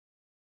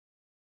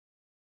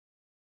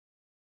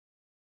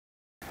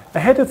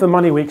Ahead of the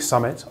MoneyWeek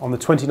summit on the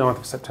 29th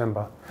of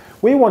September,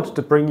 we wanted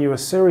to bring you a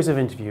series of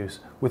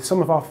interviews with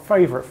some of our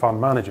favourite fund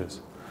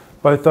managers,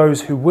 both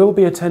those who will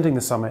be attending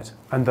the summit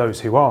and those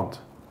who aren't.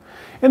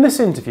 In this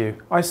interview,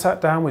 I sat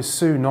down with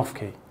Sue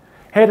Noffke,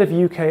 Head of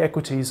UK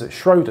Equities at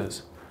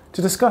Schroders,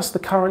 to discuss the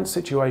current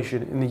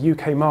situation in the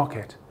UK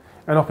market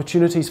and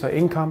opportunities for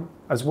income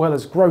as well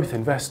as growth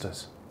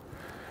investors.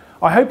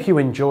 I hope you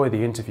enjoy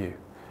the interview,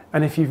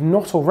 and if you've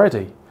not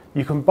already,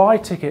 you can buy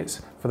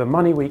tickets for the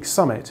MoneyWeek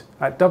Summit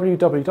at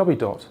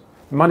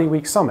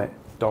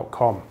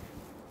www.moneyweeksummit.com.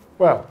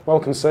 Well,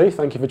 welcome Sue,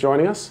 thank you for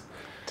joining us.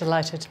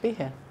 Delighted to be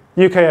here.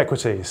 UK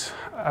Equities,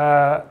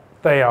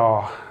 they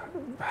are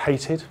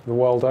hated the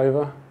world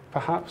over,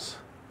 perhaps,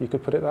 you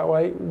could put it that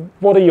way.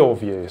 What are your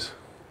views?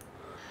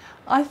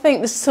 I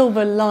think the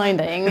silver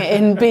lining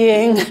in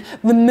being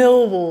the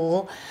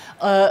Millwall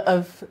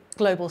of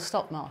global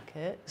stock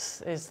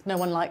markets is no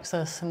one likes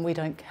us and we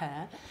don't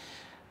care.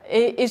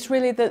 It's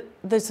really that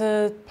there's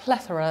a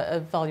plethora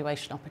of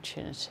valuation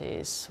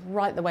opportunities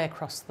right the way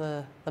across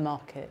the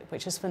market,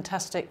 which is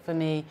fantastic for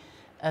me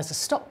as a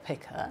stock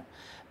picker,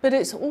 but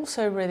it's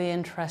also really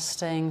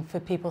interesting for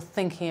people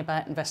thinking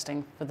about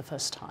investing for the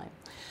first time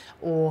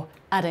or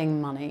adding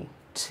money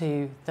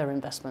to their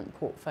investment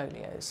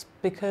portfolios,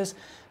 because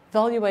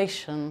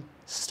valuation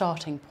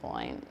starting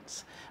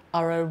points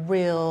are a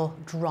real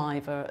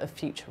driver of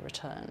future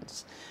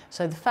returns.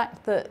 So the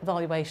fact that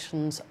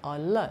valuations are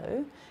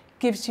low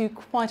gives you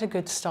quite a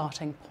good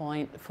starting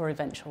point for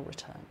eventual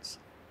returns.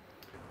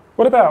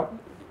 What about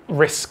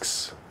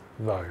risks,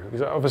 though?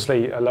 Because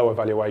obviously a lower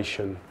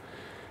valuation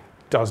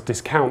does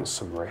discount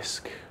some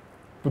risk.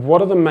 But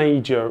what are the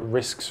major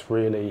risks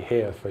really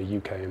here for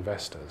UK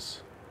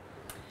investors?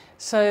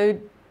 So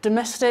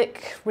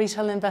domestic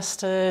retail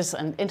investors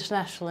and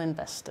international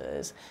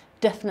investors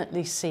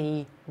definitely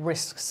see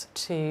risks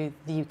to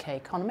the UK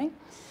economy.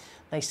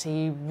 They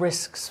see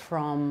risks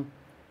from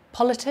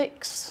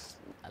politics,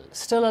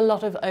 still a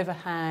lot of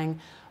overhang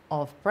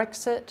of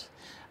Brexit,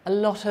 a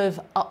lot of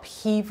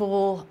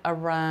upheaval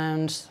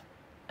around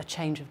a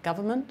change of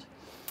government,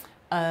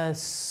 a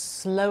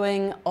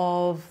slowing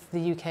of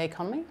the UK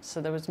economy. So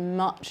there was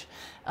much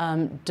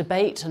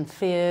debate and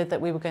fear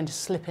that we were going to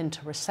slip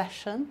into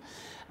recession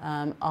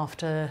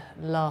after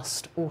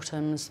last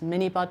autumn's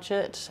mini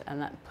budget,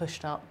 and that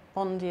pushed up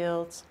bond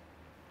yields.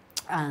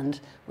 And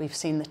we've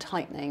seen the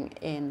tightening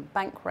in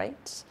bank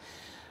rates.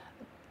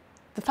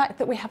 The fact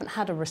that we haven't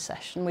had a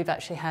recession, we've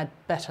actually had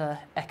better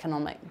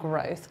economic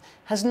growth,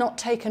 has not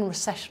taken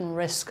recession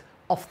risk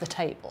off the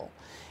table.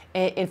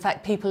 In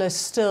fact, people are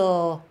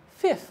still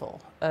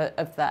fearful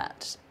of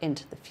that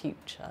into the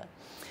future.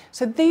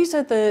 So these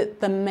are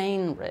the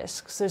main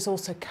risks. There's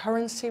also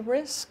currency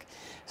risk.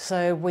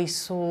 So we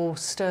saw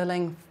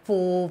sterling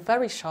fall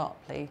very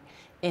sharply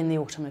in the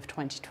autumn of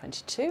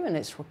 2022, and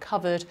it's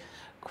recovered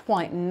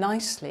quite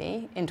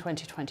nicely in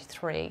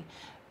 2023.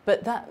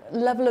 But that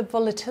level of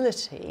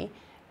volatility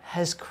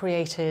has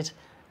created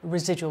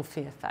residual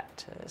fear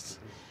factors.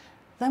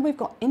 Then we've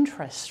got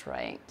interest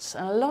rates,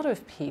 and a lot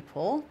of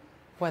people,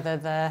 whether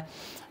they're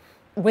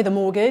with a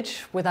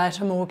mortgage,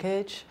 without a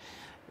mortgage,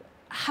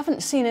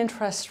 haven't seen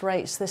interest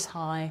rates this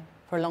high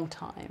for a long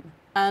time.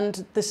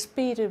 And the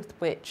speed with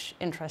which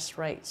interest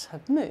rates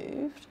have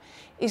moved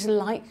is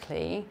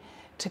likely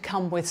to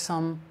come with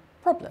some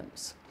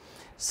problems.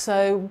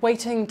 So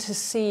waiting to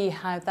see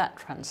how that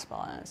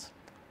transpires.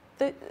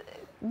 The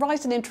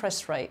rise in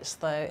interest rates,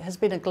 though, has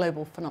been a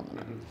global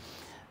phenomenon.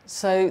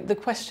 So the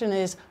question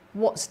is,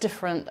 what's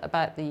different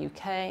about the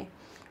UK? I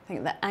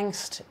think the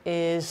angst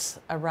is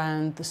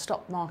around the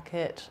stock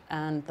market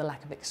and the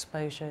lack of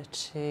exposure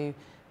to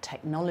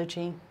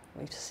technology.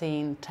 We've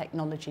seen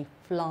technology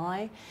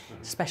fly,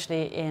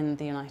 especially in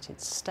the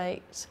United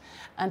States.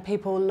 And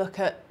people look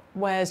at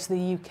where's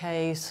the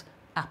UK's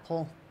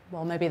Apple.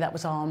 Well, maybe that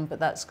was ARM, but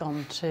that's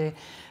gone to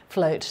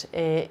float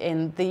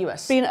in the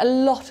US. Been a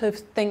lot of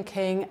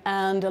thinking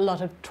and a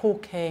lot of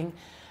talking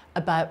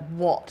about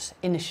what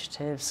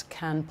initiatives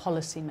can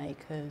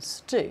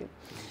policymakers do.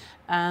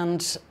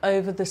 And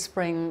over the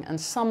spring and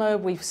summer,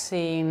 we've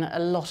seen a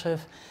lot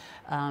of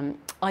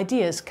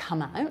ideas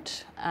come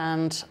out,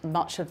 and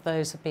much of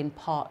those have been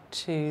part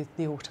to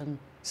the autumn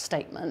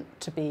statement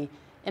to be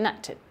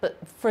enacted.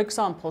 But for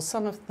example,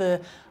 some of the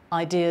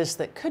ideas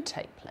that could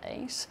take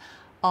place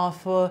are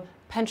for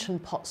pension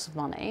pots of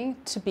money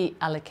to be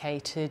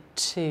allocated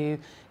to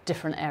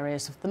different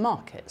areas of the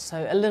market.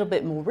 So a little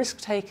bit more risk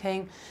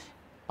taking.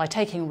 By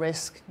taking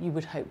risk, you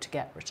would hope to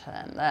get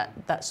return.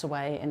 That's the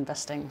way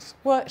investing's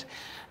worked.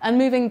 And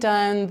moving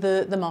down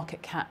the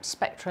market cap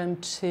spectrum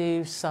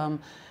to some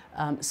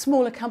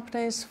smaller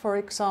companies, for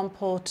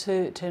example,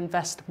 to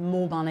invest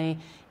more money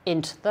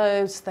into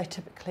those. They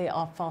typically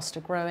are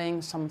faster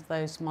growing. Some of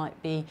those might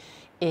be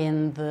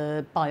in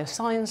the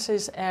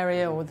biosciences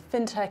area or the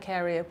fintech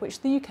area,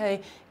 which the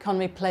UK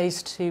economy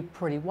plays to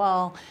pretty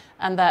well,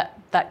 and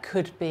that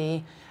could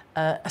be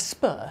a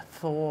spur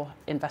for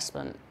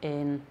investment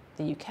in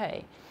the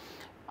UK.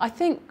 I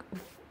think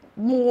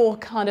more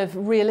kind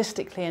of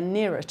realistically and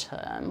nearer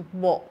term,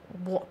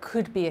 what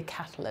could be a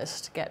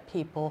catalyst to get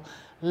people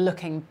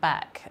looking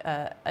back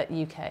at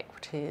UK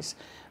equities?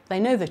 They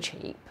know they're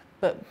cheap,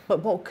 but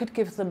what could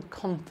give them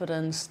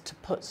confidence to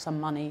put some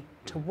money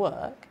to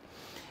work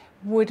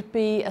would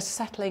be a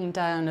settling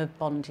down of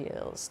bond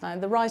yields. Now,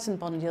 the rise in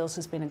bond yields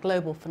has been a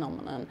global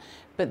phenomenon,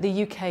 but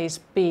the UK's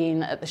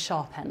been at the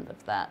sharp end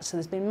of that. So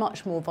there's been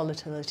much more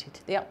volatility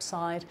to the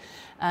upside.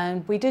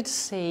 And we did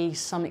see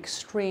some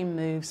extreme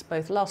moves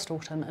both last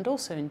autumn and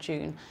also in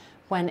June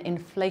when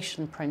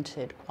inflation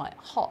printed quite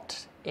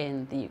hot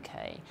in the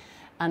UK.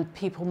 And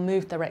people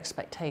moved their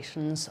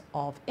expectations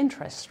of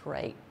interest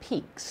rate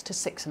peaks to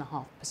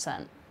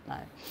 6.5%.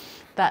 Now,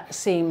 that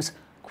seems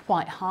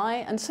quite high,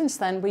 and since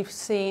then we've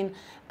seen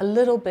a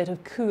little bit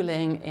of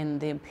cooling in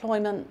the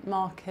employment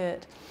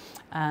market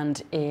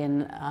and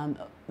in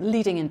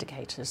leading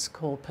indicators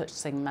called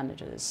purchasing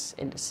managers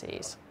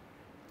indices.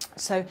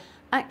 So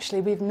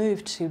actually we've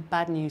moved to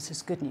bad news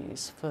is good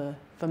news for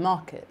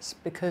markets,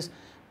 because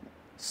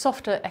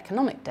softer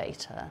economic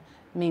data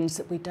means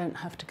that we don't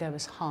have to go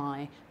as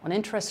high on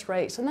interest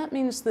rates, and that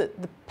means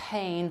that the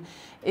pain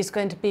is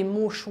going to be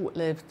more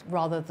short-lived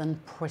rather than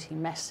pretty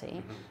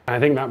messy. And I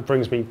think that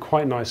brings me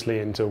quite nicely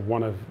into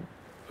one of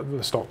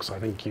the stocks I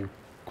think you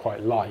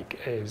quite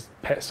like, is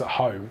Pets at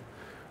Home,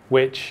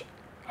 which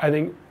I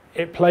think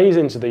it plays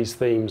into these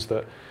themes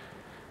that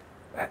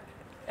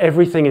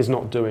everything is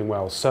not doing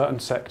well. Certain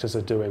sectors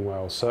are doing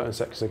well, certain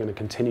sectors are going to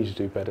continue to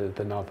do better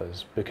than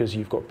others, because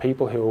you've got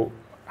people who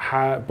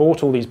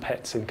bought all these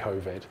pets in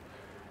COVID,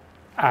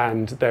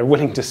 and they're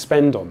willing to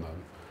spend on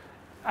them.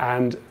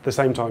 And at the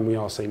same time, we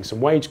are seeing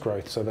some wage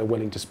growth, so they're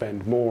willing to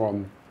spend more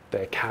on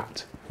their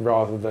cat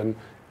rather than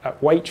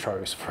at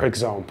Waitrose, for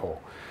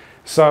example.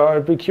 So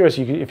I'd be curious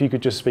if you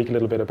could just speak a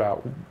little bit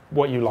about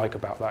what you like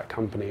about that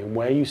company and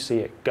where you see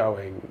it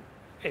going,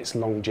 its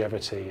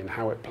longevity, and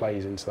how it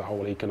plays into the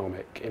whole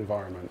economic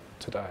environment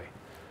today.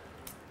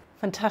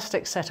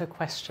 Fantastic set of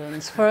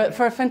questions for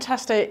a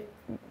fantastic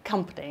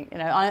company. You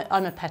know,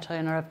 I'm a pet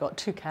owner. I've got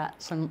 2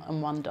 cats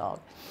and 1 dog.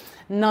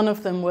 None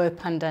of them were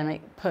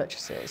pandemic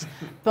purchases,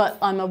 but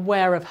I'm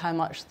aware of how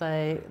much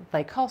they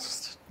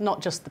cost,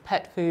 not just the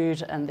pet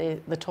food and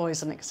the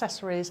toys and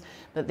accessories,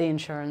 but the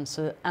insurance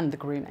and the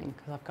grooming,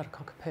 because I've got a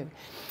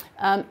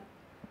cockapoo.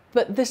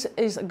 But this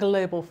is a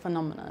global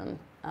phenomenon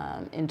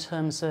in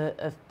terms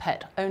of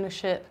pet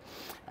ownership.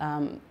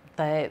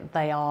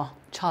 They are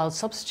child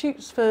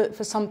substitutes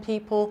for some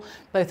people,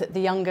 both at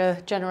the younger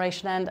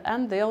generation end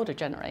and the older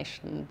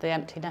generation, the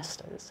empty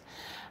nesters.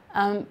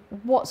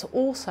 What's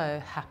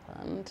also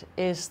happened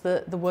is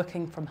that the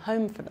working from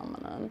home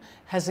phenomenon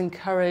has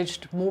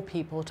encouraged more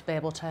people to be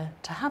able to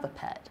have a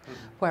pet,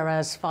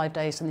 whereas 5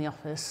 days in the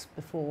office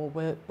before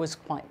was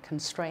quite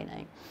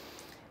constraining.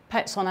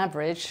 Pets on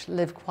average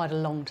live quite a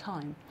long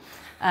time,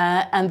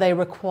 and they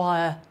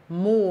require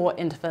more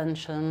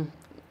intervention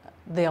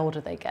the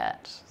older they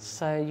get.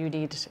 So you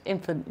need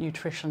infant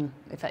nutrition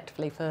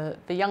effectively for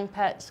young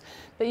pets,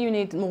 but you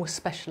need more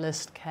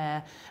specialist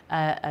care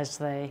as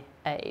they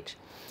age.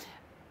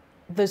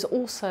 There's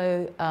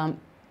also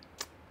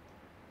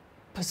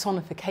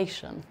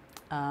personification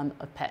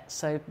of pets.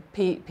 So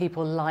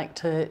people like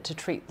to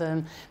treat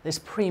them, there's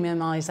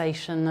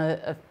premiumisation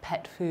of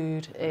pet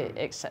food,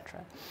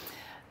 etc.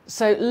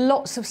 So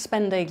lots of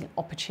spending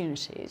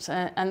opportunities,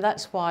 and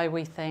that's why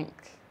we think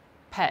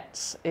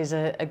pets is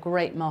a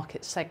great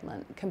market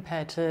segment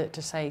compared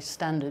to say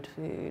standard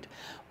food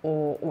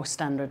or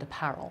standard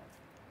apparel.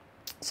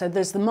 So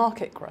there's the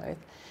market growth.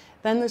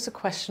 Then there's a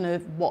question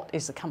of what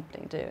is the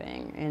company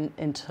doing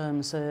in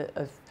terms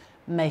of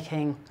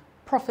making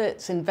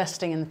profits,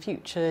 investing in the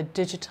future,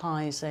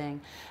 digitising,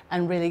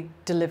 and really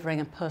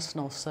delivering a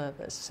personal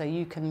service. So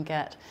you can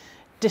get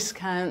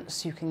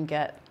discounts, you can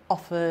get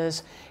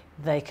offers,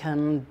 they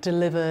can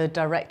deliver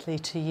directly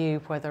to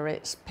you, whether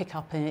it's pick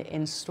up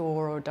in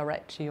store or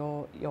direct to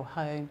your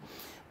home.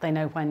 They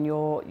know when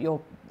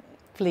your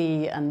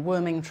flea and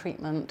worming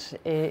treatment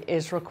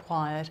is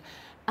required.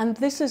 And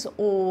this is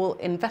all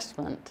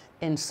investment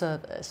in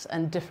service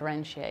and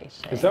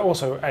differentiating. Is that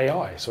also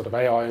AI, sort of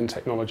AI and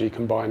technology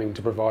combining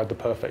to provide the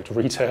perfect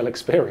retail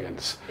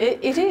experience?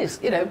 It is.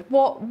 You know,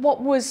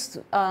 what was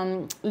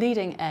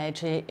leading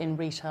edge in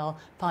retail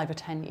 5 or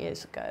 10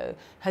 years ago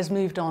has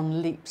moved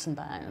on leaps and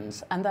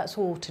bounds, and that's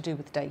all to do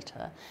with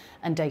data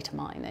and data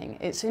mining.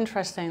 It's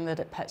interesting that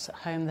at Pets at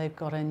Home they've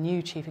got a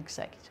new chief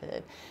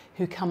executive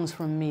who comes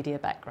from a media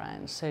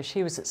background. So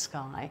she was at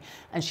Sky,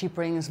 and she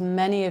brings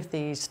many of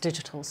these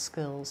digital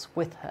skills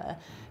with her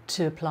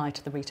to apply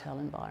to the retail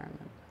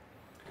environment.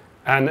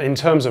 And in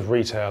terms of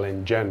retail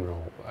in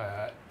general,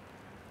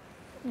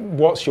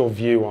 what's your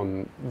view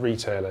on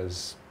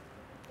retailers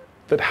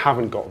that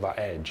haven't got that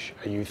edge?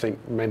 You think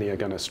many are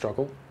going to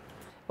struggle?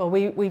 Well,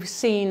 we've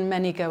seen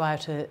many go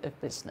out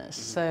of business.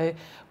 So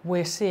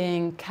we're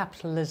seeing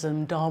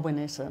capitalism,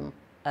 Darwinism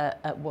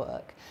at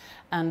work.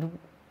 And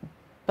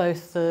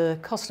both the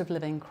cost of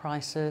living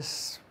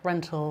crisis,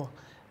 rental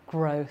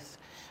growth,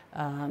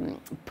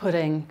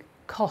 putting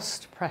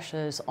cost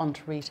pressures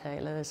onto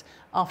retailers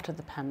after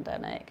the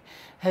pandemic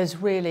has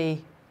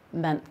really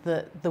meant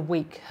that the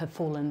weak have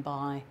fallen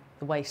by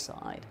the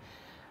wayside.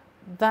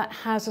 That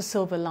has a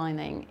silver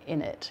lining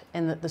in it,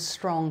 in that the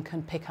strong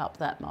can pick up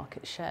that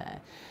market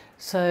share.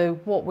 So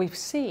what we've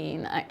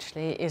seen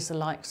actually is the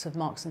likes of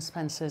Marks and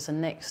Spencer's and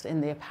Next in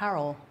the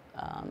apparel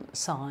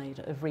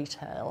side of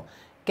retail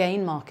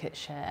gain market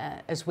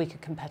share as weaker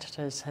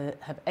competitors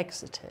have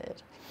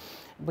exited.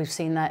 We've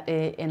seen that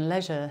in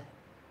leisure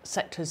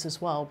sectors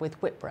as well, with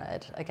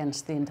Whitbread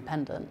against the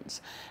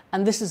independents.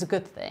 And this is a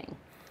good thing.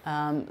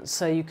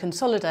 So you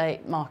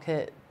consolidate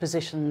market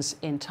positions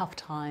in tough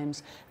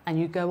times and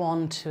you go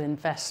on to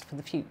invest for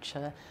the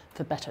future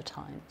for better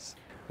times.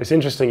 It's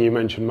interesting you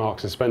mentioned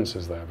Marks and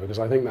Spencer's there, because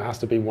I think that has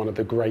to be one of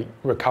the great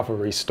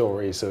recovery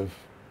stories of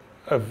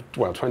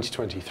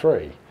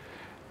 2023,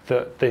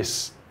 that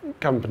this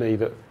company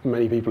that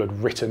many people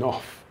had written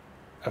off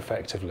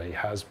effectively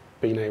has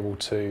been able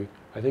to,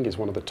 I think it's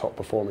one of the top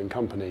performing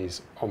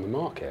companies on the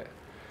market,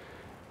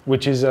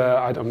 which is,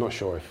 I'm not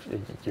sure if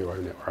you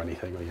own it or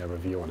anything or you have a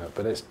view on it,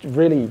 but it's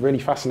really, really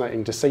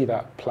fascinating to see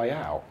that play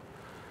out.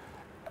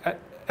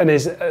 And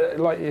is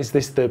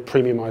this the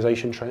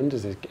premiumisation trend?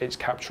 It's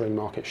capturing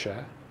market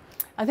share?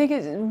 I think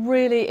it's a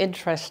really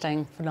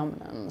interesting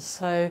phenomenon.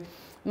 So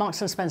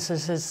Marks and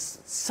Spencer's has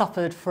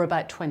suffered for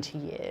about 20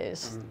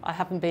 years. I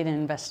haven't been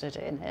invested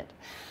in it.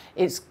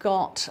 It's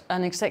got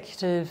an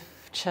executive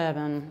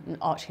chairman,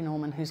 Archie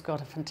Norman, who's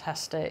got a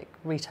fantastic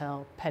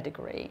retail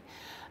pedigree.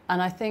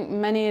 And I think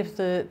many of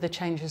the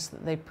changes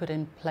that they put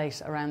in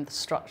place around the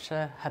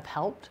structure have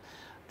helped.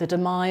 The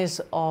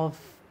demise of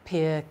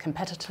peer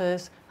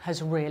competitors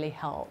has really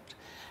helped.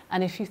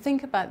 And if you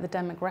think about the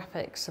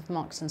demographics of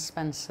Marks and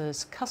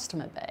Spencer's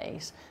customer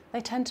base, they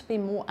tend to be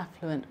more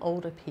affluent,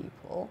 older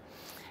people.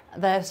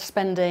 They're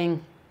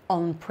spending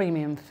on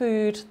premium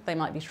food. They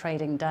might be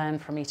trading down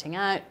from eating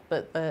out,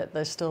 but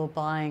they're still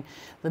buying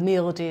the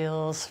meal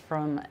deals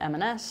from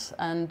M&S,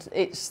 and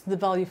it's the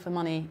value for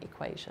money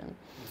equation.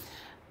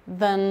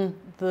 Then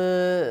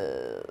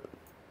the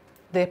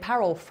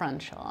apparel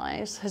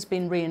franchise has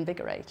been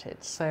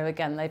reinvigorated. So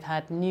again, they've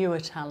had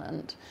newer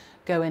talent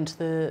go into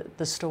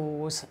the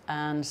stores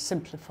and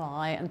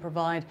simplify and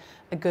provide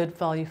a good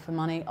value for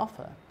money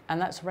offer.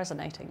 And that's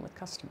resonating with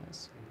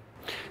customers.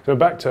 So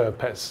back to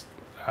pets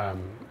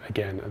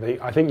again,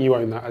 I think you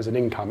own that as an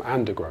income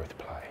and a growth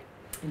play.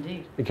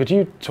 Indeed. Could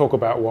you talk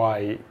about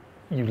why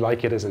you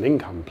like it as an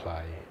income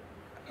play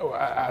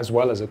as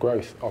well as a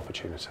growth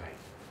opportunity?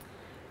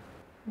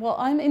 Well,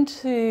 I'm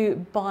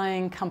into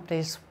buying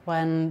companies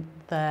when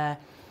their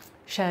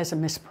shares are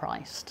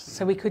mispriced.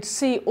 So we could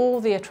see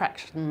all the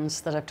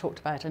attractions that I've talked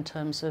about in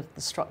terms of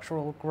the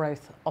structural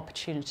growth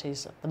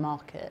opportunities of the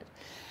market.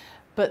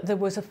 But there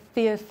was a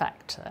fear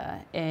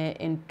factor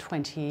in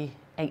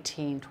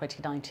 2018,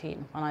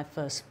 2019 when I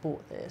first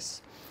bought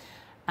this.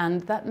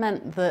 And that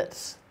meant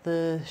that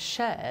the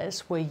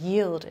shares were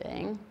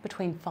yielding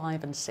between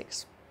 5 and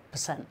 6%.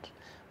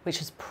 Which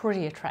is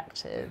pretty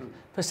attractive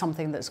for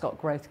something that's got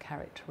growth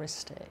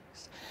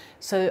characteristics.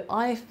 So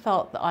I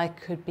felt that I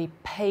could be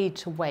paid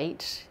to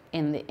wait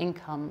in the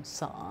income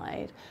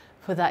side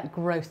for that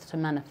growth to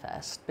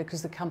manifest,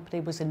 because the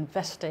company was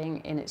investing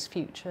in its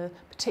future,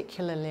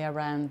 particularly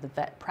around the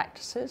vet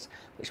practices,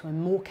 which were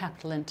more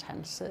capital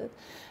intensive,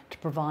 to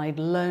provide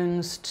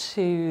loans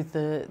to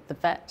the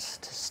vets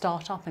to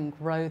start up and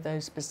grow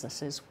those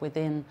businesses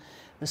within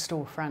the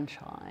store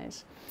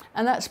franchise.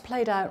 And that's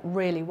played out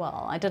really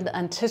well. I didn't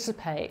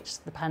anticipate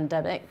the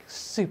pandemic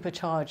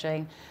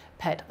supercharging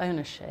pet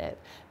ownership,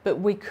 but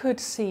we could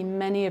see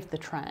many of the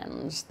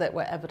trends that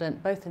were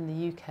evident both in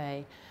the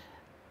UK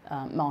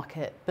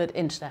market, but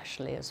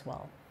internationally as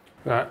well.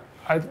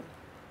 I'd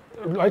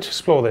like to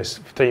explore this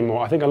theme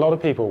more. I think a lot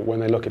of people, when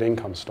they look at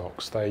income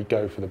stocks, they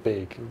go for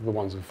the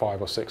ones with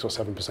 5 or 6 or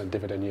 7%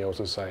 dividend yields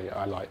and say,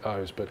 I like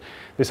those. But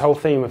this whole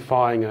theme of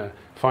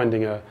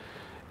finding a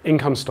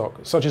income stock,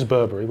 such as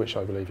Burberry, which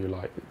I believe you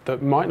like,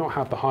 that might not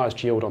have the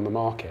highest yield on the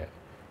market,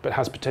 but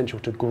has potential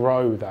to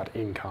grow that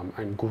income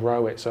and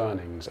grow its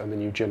earnings, and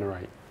then you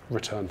generate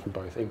return from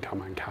both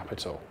income and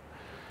capital.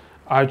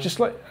 I'm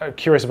just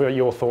curious about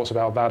your thoughts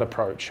about that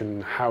approach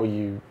and how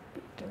you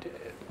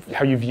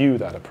view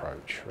that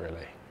approach,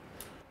 really.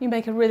 You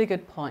make a really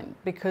good point,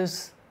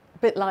 because a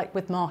bit like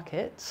with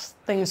markets,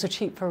 things are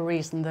cheap for a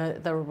reason.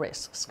 There are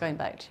risks, going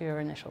back to your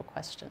initial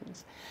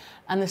questions.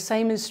 And the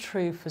same is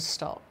true for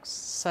stocks.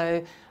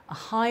 So a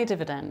high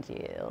dividend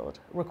yield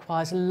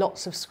requires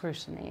lots of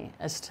scrutiny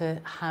as to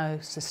how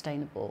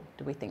sustainable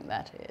do we think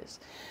that is.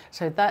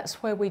 So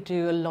that's where we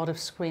do a lot of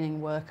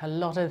screening work, a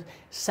lot of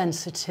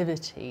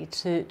sensitivity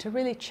to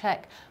really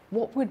check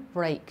what would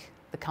break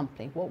the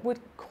company, what would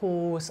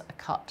cause a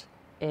cut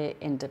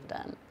in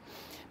dividend.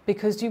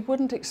 Because you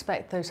wouldn't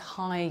expect those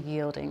high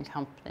yielding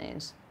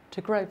companies to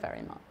grow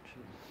very much.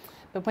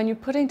 But when you're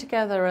putting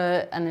together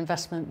an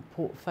investment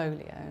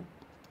portfolio,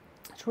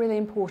 it's really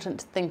important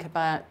to think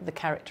about the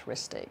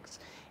characteristics.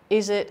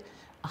 Is it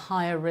a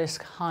higher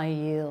risk, high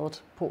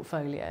yield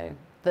portfolio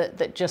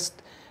that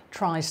just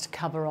tries to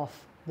cover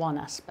off one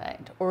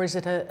aspect, or is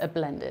it a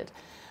blended?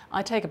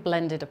 I take a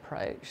blended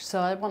approach, so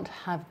I want to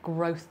have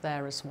growth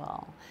there as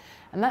well.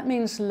 And that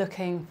means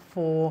looking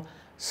for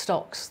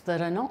stocks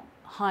that are not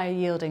higher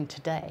yielding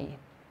today,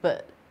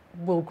 but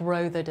will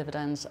grow their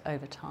dividends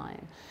over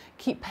time.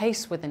 Keep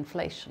pace with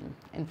inflation.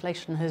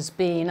 Inflation has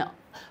been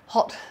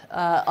hot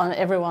on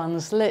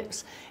everyone's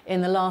lips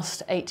in the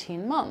last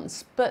 18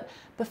 months, but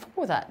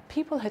before that,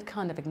 people had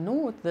kind of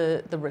ignored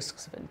the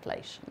risks of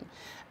inflation.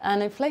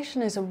 And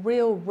inflation is a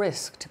real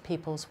risk to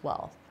people's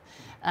wealth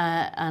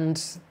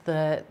and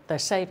their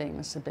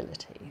savings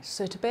ability.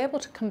 So to be able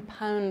to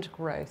compound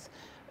growth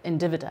in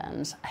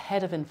dividends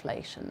ahead of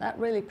inflation, that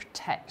really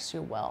protects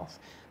your wealth,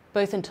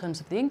 both in terms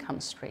of the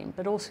income stream,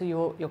 but also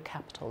your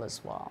capital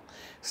as well.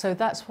 So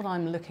that's what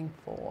I'm looking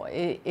for.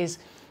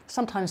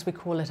 Sometimes we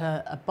call it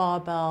a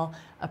barbell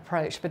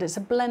approach, but it's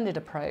a blended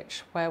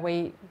approach where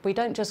we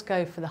don't just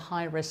go for the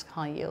high risk,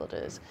 high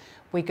yielders.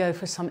 We go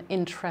for some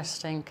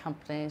interesting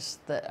companies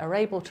that are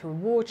able to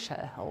reward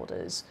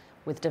shareholders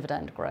with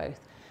dividend growth,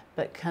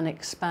 but can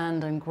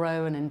expand and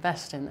grow and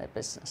invest in their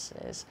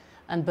businesses.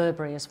 And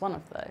Burberry is one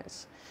of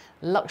those.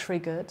 Luxury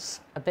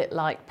goods, a bit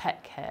like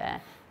pet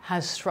care,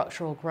 has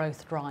structural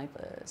growth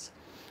drivers.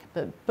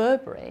 But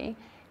Burberry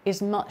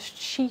is much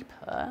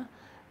cheaper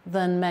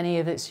than many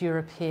of its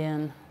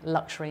European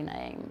luxury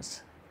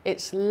names.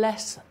 It's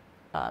less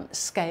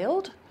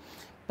scaled,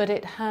 but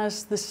it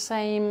has the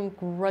same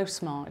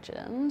gross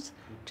margins,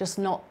 just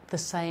not the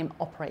same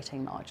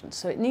operating margins.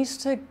 So it needs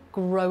to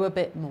grow a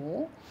bit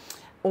more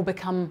or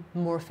become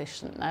more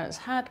efficient. Now, it's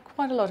had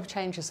quite a lot of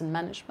changes in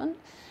management.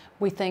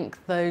 We think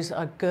those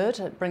are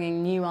good at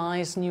bringing new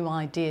eyes, new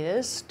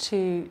ideas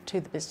to the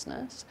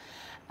business.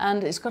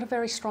 And it's got a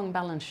very strong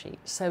balance sheet,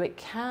 so it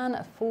can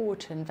afford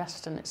to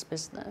invest in its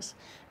business,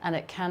 and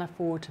it can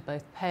afford to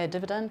both pay a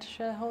dividend to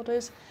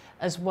shareholders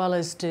as well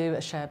as do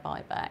a share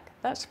buyback.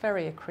 That's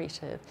very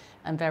accretive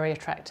and very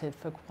attractive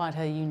for quite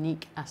a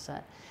unique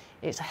asset.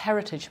 It's a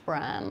heritage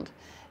brand.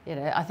 You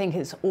know, I think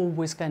it's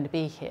always going to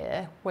be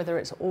here. Whether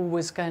it's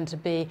always going to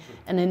be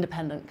an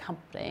independent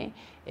company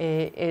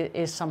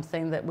is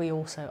something that we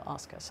also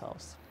ask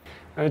ourselves.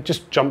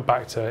 Just jump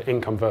back to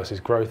income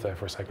versus growth there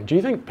for a second. Do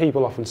you think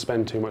people often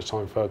spend too much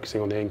time focusing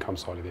on the income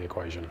side of the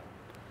equation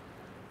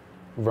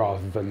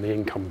rather than the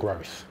income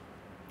growth?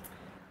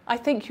 I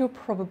think you're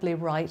probably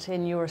right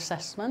in your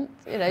assessment.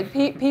 You know,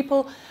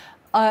 people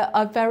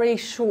are very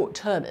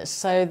short-termist,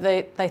 so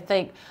they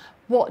think,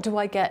 what do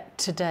I get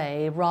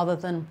today rather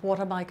than what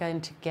am I going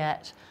to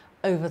get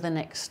over the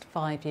next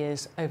 5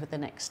 years, over the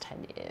next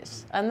 10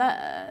 years. And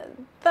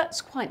that's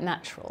quite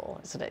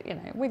natural, isn't it? You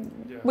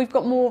know, we've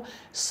got more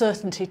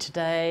certainty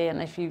today, and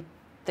if you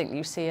think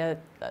you see a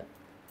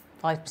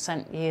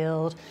 5%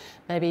 yield,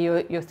 maybe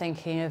you're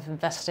thinking of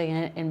investing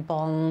in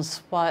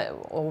bonds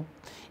or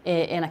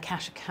in a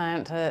cash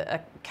account, a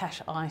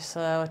cash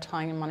ISA, or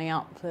tying your money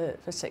up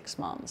for 6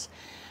 months.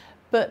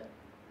 But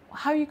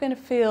how are you going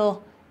to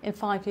feel in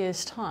 5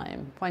 years'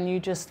 time when you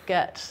just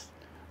get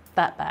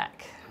that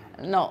back?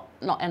 Not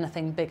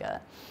anything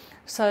bigger.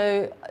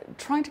 So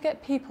trying to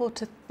get people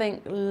to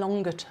think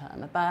longer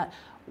term about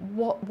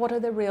what are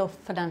their real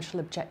financial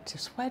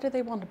objectives, where do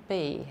they want to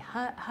be,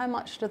 how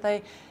much do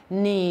they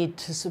need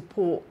to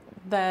support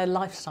their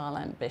lifestyle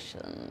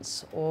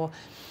ambitions or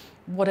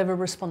whatever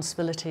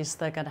responsibilities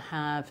they're going to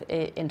have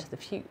into the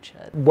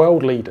future.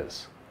 World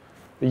leaders.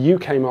 The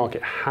UK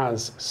market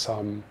has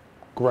some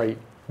great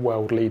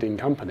world leading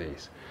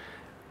companies.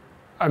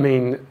 I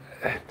mean,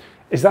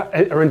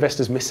 are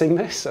investors missing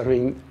this? I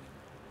mean,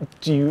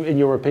 in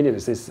your opinion,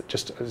 is this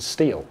just a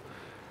steal?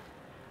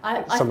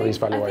 Some of these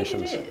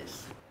valuations. I think it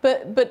is.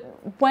 But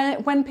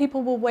when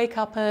people will wake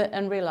up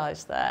and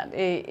realise that,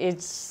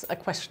 it's a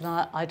question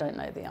I don't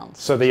know the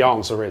answer. So the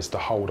answer is to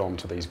hold on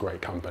to these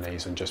great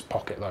companies and just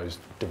pocket those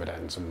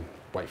dividends and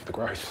wait for the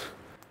growth.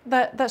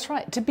 That's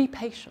right, to be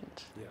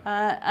patient.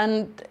 Yeah.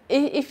 And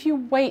if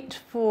you wait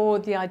for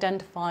the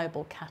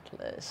identifiable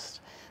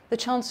catalyst, the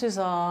chances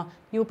are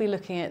you'll be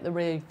looking at the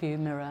rear view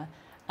mirror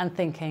and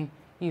thinking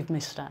you've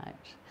missed out.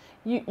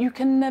 You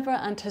can never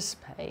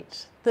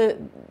anticipate. The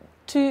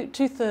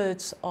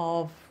two-thirds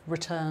of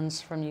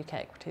returns from UK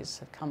equities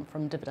have come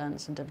from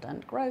dividends and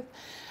dividend growth,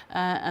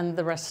 and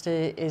the rest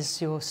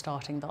is your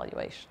starting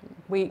valuation.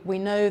 We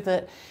know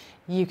that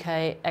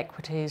UK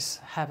equities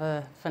have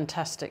a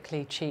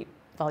fantastically cheap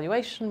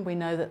valuation. We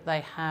know that they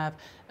have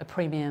a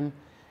premium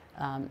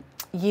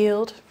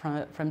yield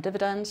from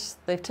dividends.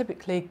 They've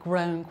typically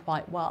grown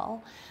quite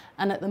well.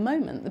 And at the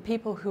moment, the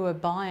people who are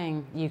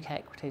buying UK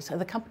equities are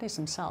the companies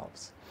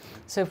themselves.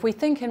 So if we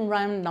think in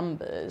round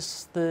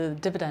numbers, the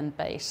dividend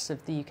base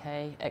of the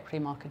UK equity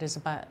market is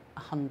about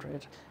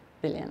 100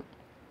 billion.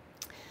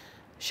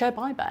 Share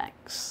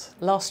buybacks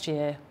last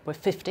year were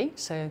 50.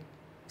 So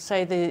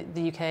say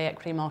the UK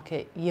equity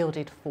market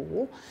yielded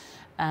 4,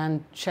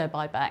 and share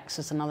buybacks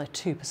is another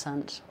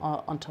 2%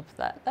 on top of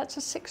that. That's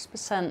a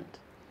 6%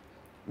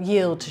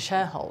 yield to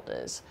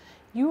shareholders.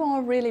 You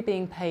are really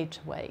being paid to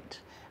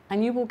wait,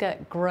 and you will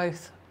get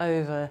growth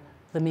over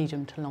the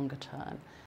medium to longer term.